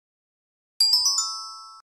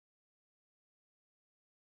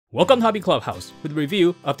Welcome to Hobby Clubhouse with a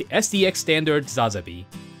review of the SDX Standard Sazabi.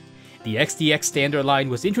 The SDX Standard line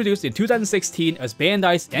was introduced in 2016 as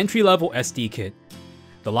Bandai's entry-level SD kit.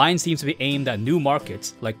 The line seems to be aimed at new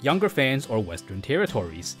markets like younger fans or Western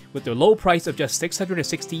territories, with their low price of just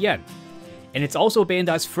 660 yen. And it's also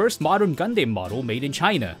Bandai's first modern Gundam model made in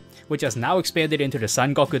China, which has now expanded into the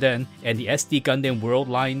Sangokuden and the SD Gundam World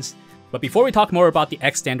lines. But before we talk more about the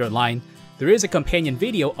X Standard line, there is a companion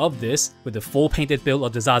video of this with the full painted build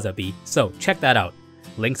of the Sazabi, so check that out.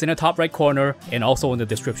 Links in the top right corner and also in the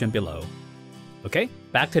description below. Okay,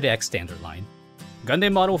 back to the X Standard line.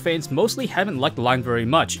 Gundam model fans mostly haven't liked the line very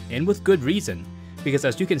much, and with good reason, because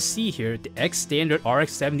as you can see here, the X Standard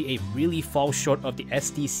RX-78 really falls short of the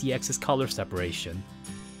SDCX's color separation.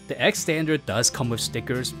 The X Standard does come with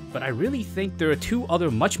stickers, but I really think there are two other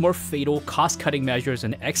much more fatal cost-cutting measures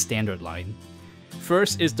in the X Standard line.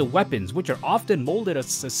 First is the weapons, which are often molded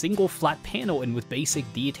as a single flat panel and with basic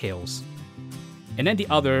details. And then the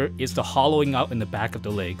other is the hollowing out in the back of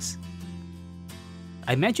the legs.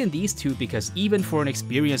 I mention these two because even for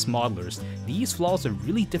inexperienced modelers, these flaws are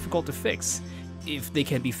really difficult to fix, if they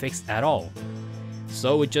can be fixed at all.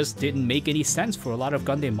 So it just didn't make any sense for a lot of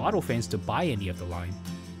Gundam model fans to buy any of the line.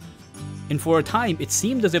 And for a time, it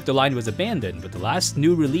seemed as if the line was abandoned, with the last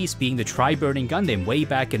new release being the Tri-Burning Gundam way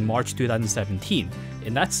back in March 2017,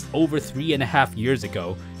 and that's over 3.5 years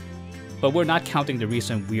ago. But we're not counting the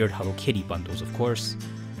recent weird Hello Kitty bundles, of course.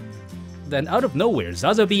 Then out of nowhere,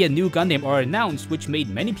 Sazabi and New Gundam are announced, which made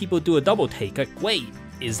many people do a double take, like, wait,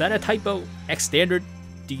 is that a typo? X Standard?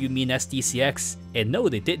 Do you mean SDCX? And no,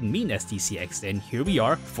 they didn't mean SDCX, and here we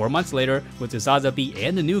are, 4 months later, with the Sazabi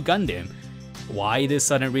and the New Gundam. Why this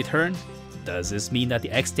sudden return? Does this mean that the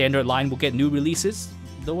X Standard line will get new releases?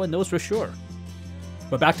 No one knows for sure.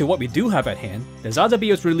 But back to what we do have at hand, the Sazabi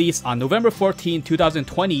was released on November 14,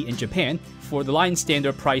 2020 in Japan for the line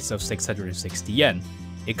standard price of 660 yen.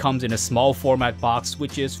 It comes in a small format box,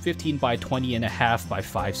 which is 15 by 20.5 by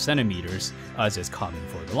 5 centimeters, as is common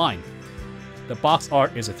for the line. The box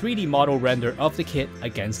art is a 3D model render of the kit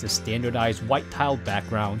against the standardized white tiled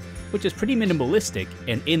background, which is pretty minimalistic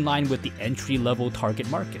and in line with the entry-level target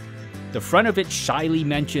market. The front of it shyly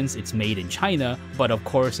mentions it's made in China, but of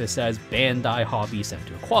course it says Bandai Hobby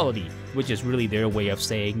Center quality, which is really their way of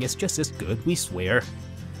saying it's just as good, we swear.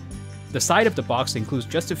 The side of the box includes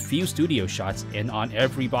just a few studio shots, and on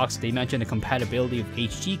every box they mention the compatibility of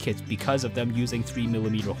HG kits because of them using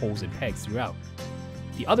 3mm holes and pegs throughout.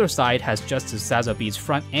 The other side has just the Sazabi's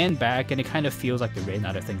front and back, and it kind of feels like they ran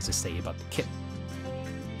out of things to say about the kit.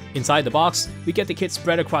 Inside the box, we get the kit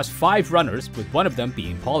spread across 5 runners, with one of them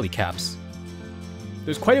being polycaps.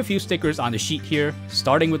 There's quite a few stickers on the sheet here,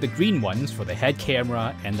 starting with the green ones for the head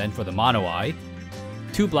camera and then for the mono eye,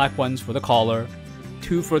 2 black ones for the collar,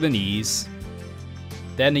 2 for the knees,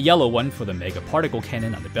 then a yellow one for the mega particle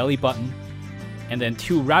cannon on the belly button, and then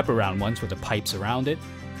 2 wraparound ones with the pipes around it.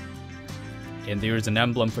 And there's an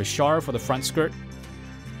emblem for Char for the front skirt,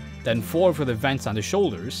 then 4 for the vents on the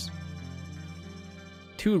shoulders,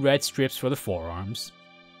 2 red strips for the forearms,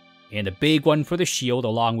 and a big one for the shield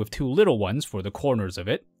along with 2 little ones for the corners of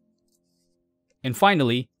it, and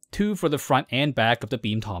finally 2 for the front and back of the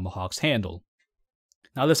Beam Tomahawk's handle.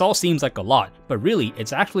 Now this all seems like a lot, but really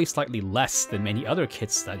it's actually slightly less than many other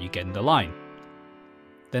kits that you get in the line.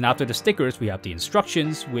 Then after the stickers we have the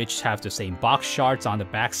instructions, which have the same box charts on the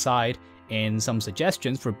back side, and some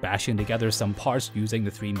suggestions for bashing together some parts using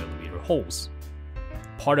the 3mm holes.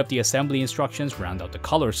 Part of the assembly instructions round out the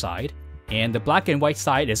color side, and the black and white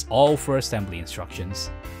side is all for assembly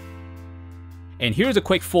instructions. And here's a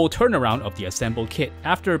quick full turnaround of the assembled kit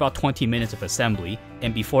after about 20 minutes of assembly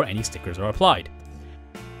and before any stickers are applied.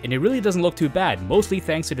 And it really doesn't look too bad, mostly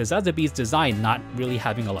thanks to the Sazabi's design not really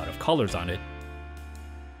having a lot of colors on it.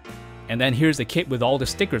 And then here's the kit with all the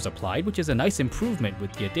stickers applied, which is a nice improvement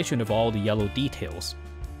with the addition of all the yellow details.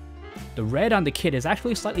 The red on the kit is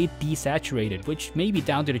actually slightly desaturated, which may be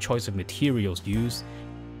down to the choice of materials used,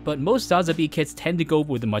 but most Sazabi kits tend to go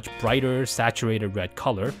with a much brighter, saturated red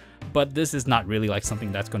color, but this is not really like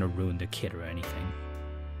something that's going to ruin the kit or anything.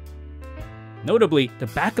 Notably, the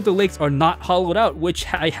back of the legs are not hollowed out, which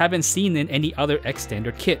I haven't seen in any other X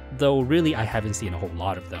Standard kit, though really I haven't seen a whole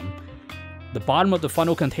lot of them. The bottom of the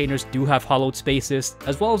funnel containers do have hollowed spaces,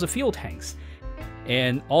 as well as the fuel tanks,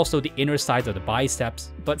 and also the inner sides of the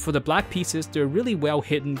biceps, but for the black pieces they're really well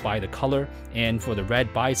hidden by the color, and for the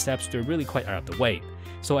red biceps they're really quite out of the way.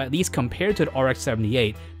 So at least compared to the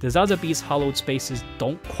RX-78, the Sazabi's hollowed spaces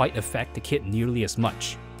don't quite affect the kit nearly as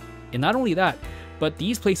much. And not only that, but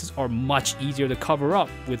these places are much easier to cover up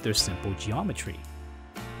with their simple geometry.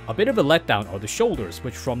 A bit of a letdown are the shoulders,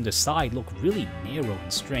 which from the side look really narrow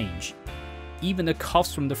and strange. Even the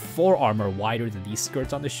cuffs from the forearm are wider than these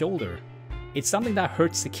skirts on the shoulder. It's something that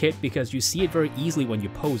hurts the kit because you see it very easily when you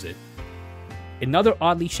pose it. Another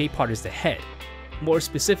oddly shaped part is the head. More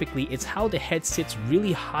specifically, it's how the head sits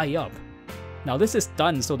really high up. Now this is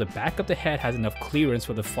done so the back of the head has enough clearance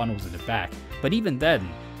for the funnels in the back, but even then,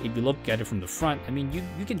 if you look at it from the front, I mean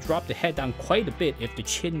you can drop the head down quite a bit if the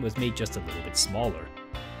chin was made just a little bit smaller.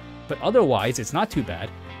 But otherwise, it's not too bad,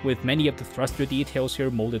 with many of the thruster details here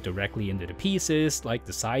molded directly into the pieces, like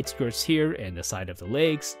the side skirts here and the side of the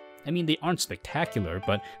legs. I mean, they aren't spectacular,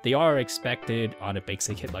 but they are expected on a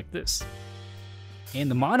basic kit like this. And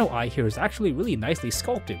the mono eye here is actually really nicely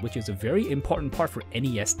sculpted, which is a very important part for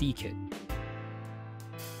any SD kit.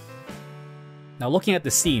 Now looking at the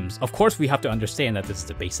seams, of course we have to understand that this is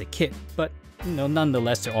a basic kit, but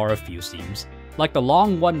nonetheless there are a few seams, like the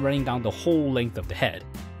long one running down the whole length of the head.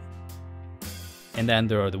 And then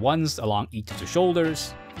there are the ones along each of the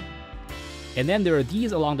shoulders. And then there are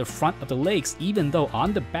these along the front of the legs, even though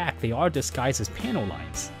on the back they are disguised as panel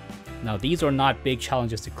lines. Now these are not big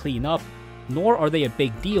challenges to clean up, nor are they a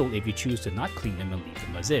big deal if you choose to not clean them and leave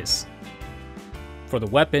them as is. For the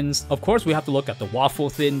weapons, of course we have to look at the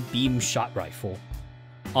waffle-thin beam shot rifle.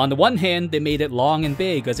 On the one hand, they made it long and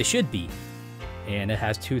big as it should be, and it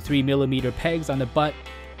has two 3mm pegs on the butt.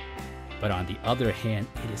 But on the other hand,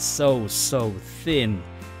 it is so thin.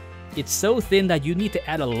 It's so thin that you need to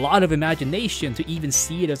add a lot of imagination to even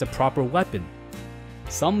see it as a proper weapon.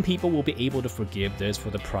 Some people will be able to forgive this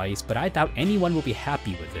for the price, but I doubt anyone will be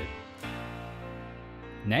happy with it.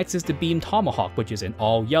 Next is the beam tomahawk, which is in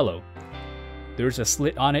all yellow. There's a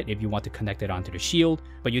slit on it if you want to connect it onto the shield,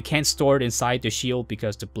 but you can't store it inside the shield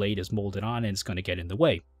because the blade is molded on and it's going to get in the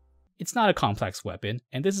way. It's not a complex weapon,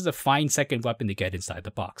 and this is a fine second weapon to get inside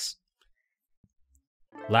the box.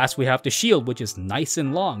 Last we have the shield, which is nice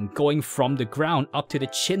and long, going from the ground up to the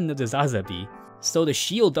chin of the Sazabi. So the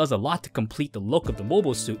shield does a lot to complete the look of the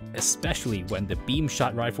mobile suit, especially when the beam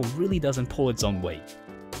shot rifle really doesn't pull its own weight.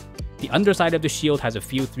 The underside of the shield has a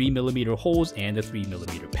few 3mm holes and a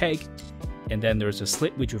 3mm peg, and then there's a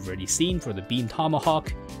slit which we've already seen for the beam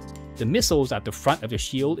tomahawk. The missiles at the front of the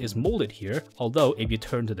shield is molded here, although if you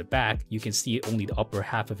turn to the back, you can see only the upper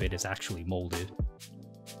half of it is actually molded.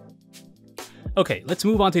 Okay, let's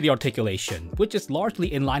move on to the articulation, which is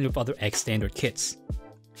largely in line with other X standard kits.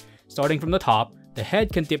 Starting from the top, the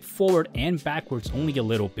head can dip forward and backwards only a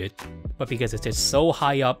little bit, but because it sits so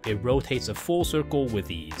high up, it rotates a full circle with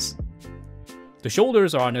ease. The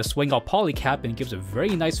shoulders are on a swing out polycap and gives a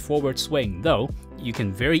very nice forward swing, though you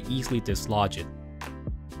can very easily dislodge it.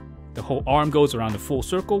 The whole arm goes around a full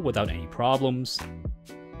circle without any problems,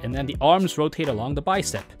 and then the arms rotate along the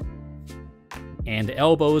bicep. And the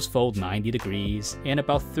elbows fold 90 degrees and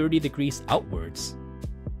about 30 degrees outwards.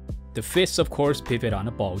 The fists of course pivot on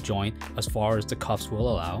a ball joint as far as the cuffs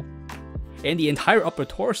will allow. And the entire upper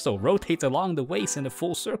torso rotates along the waist in a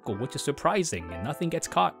full circle, which is surprising and nothing gets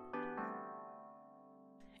caught.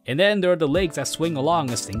 And then there are the legs that swing along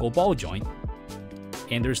a single ball joint.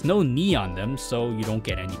 And there's no knee on them, so you don't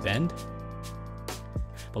get any bend.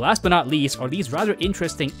 But last but not least are these rather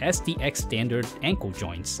interesting SDX standard ankle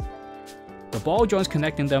joints. The ball joints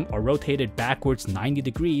connecting them are rotated backwards 90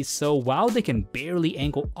 degrees, so while they can barely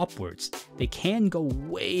angle upwards, they can go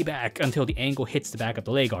way back until the angle hits the back of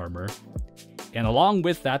the leg armor. And along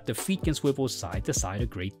with that, the feet can swivel side to side a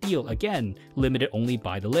great deal, again, limited only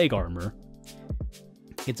by the leg armor.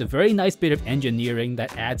 It's a very nice bit of engineering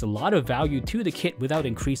that adds a lot of value to the kit without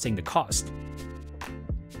increasing the cost.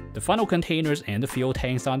 The funnel containers and the fuel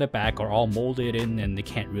tanks on the back are all molded in and they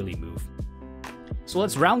can't really move. So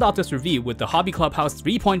let's round off this review with the Hobby Clubhouse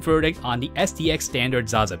 3-point verdict on the SDX standard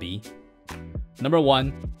Sazabi. Number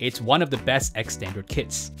 1, it's one of the best X standard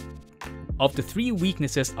kits. Of the 3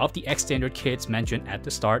 weaknesses of the X standard kits mentioned at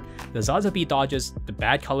the start, the Sazabi dodges the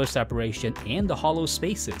bad color separation and the hollow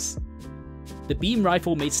spaces. The beam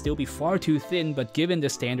rifle may still be far too thin, but given the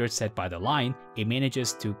standards set by the line, it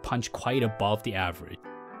manages to punch quite above the average.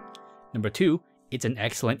 Number 2, it's an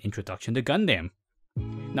excellent introduction to Gundam.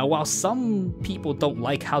 Now while some people don't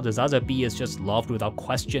like how the Sazabi is just loved without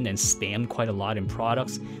question and spammed quite a lot in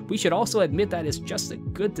products, we should also admit that it's just a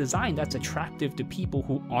good design that's attractive to people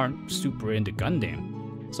who aren't super into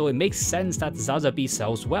Gundam. So it makes sense that the Sazabi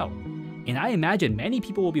sells well. And I imagine many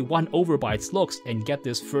people will be won over by its looks and get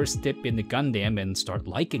this first dip into Gundam and start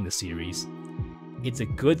liking the series. It's a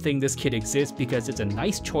good thing this kit exists because it's a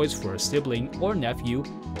nice choice for a sibling or nephew,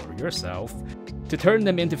 or yourself, to turn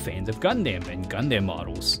them into fans of Gundam and Gundam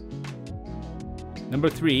models. Number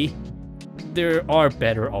 3, there are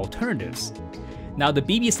better alternatives. Now the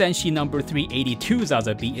BB Senshi number 382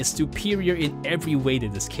 Sazabi is superior in every way to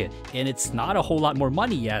this kit, and it's not a whole lot more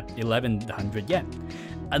money at 1100 yen.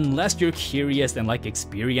 Unless you're curious and like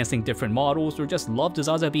experiencing different models or just love the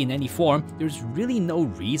Sazabi in any form, there's really no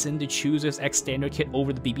reason to choose this X standard kit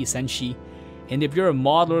over the BB Senshi. And if you're a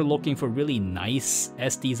modeler looking for really nice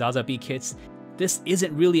SD Sazabi kits, this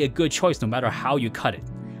isn't really a good choice no matter how you cut it.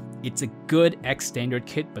 It's a good X standard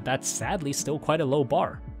kit, but that's sadly still quite a low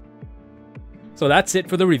bar. So that's it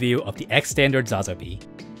for the review of the X standard Sazabi.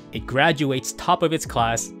 It graduates top of its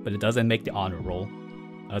class, but it doesn't make the honor roll.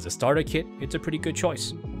 As a starter kit, it's a pretty good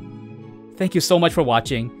choice. Thank you so much for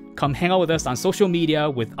watching. Come hang out with us on social media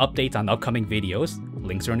with updates on upcoming videos.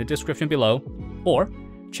 Links are in the description below. Or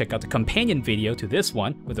check out the companion video to this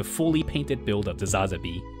one with a fully painted build of the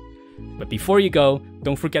Sazabi. But before you go,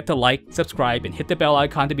 don't forget to like, subscribe, and hit the bell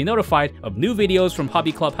icon to be notified of new videos from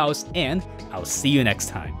Hobby Clubhouse, and I'll see you next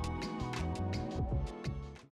time.